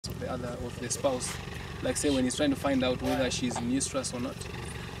of the spouse. Like say when he's trying to find out whether she's in estrus or not.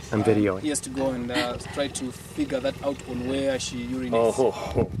 I'm videoing. He has to go and try to figure that out on where she urinates.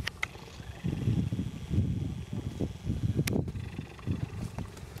 Oh.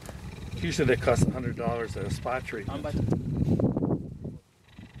 Usually they cost $100 at a spa treatment.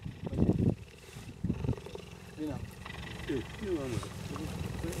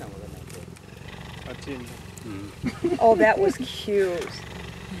 Oh, that was cute.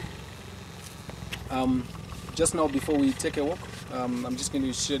 Just now, before we take a walk, I'm just going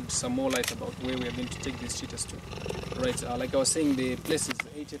to shed some more light about where we are going to take these cheetahs to. Right, like I was saying, the place is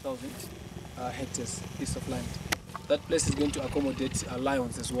 80,000 hectares piece of land. That place is going to accommodate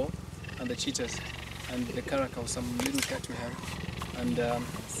lions as well, and the cheetahs, and the caracal, some little cat we have, and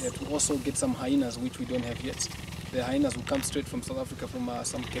to also get some hyenas, which we don't have yet. The hyenas will come straight from South Africa, from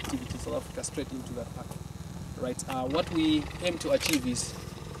some captivity in South Africa, straight into that park. Right. What we aim to achieve is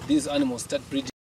these animals start breeding.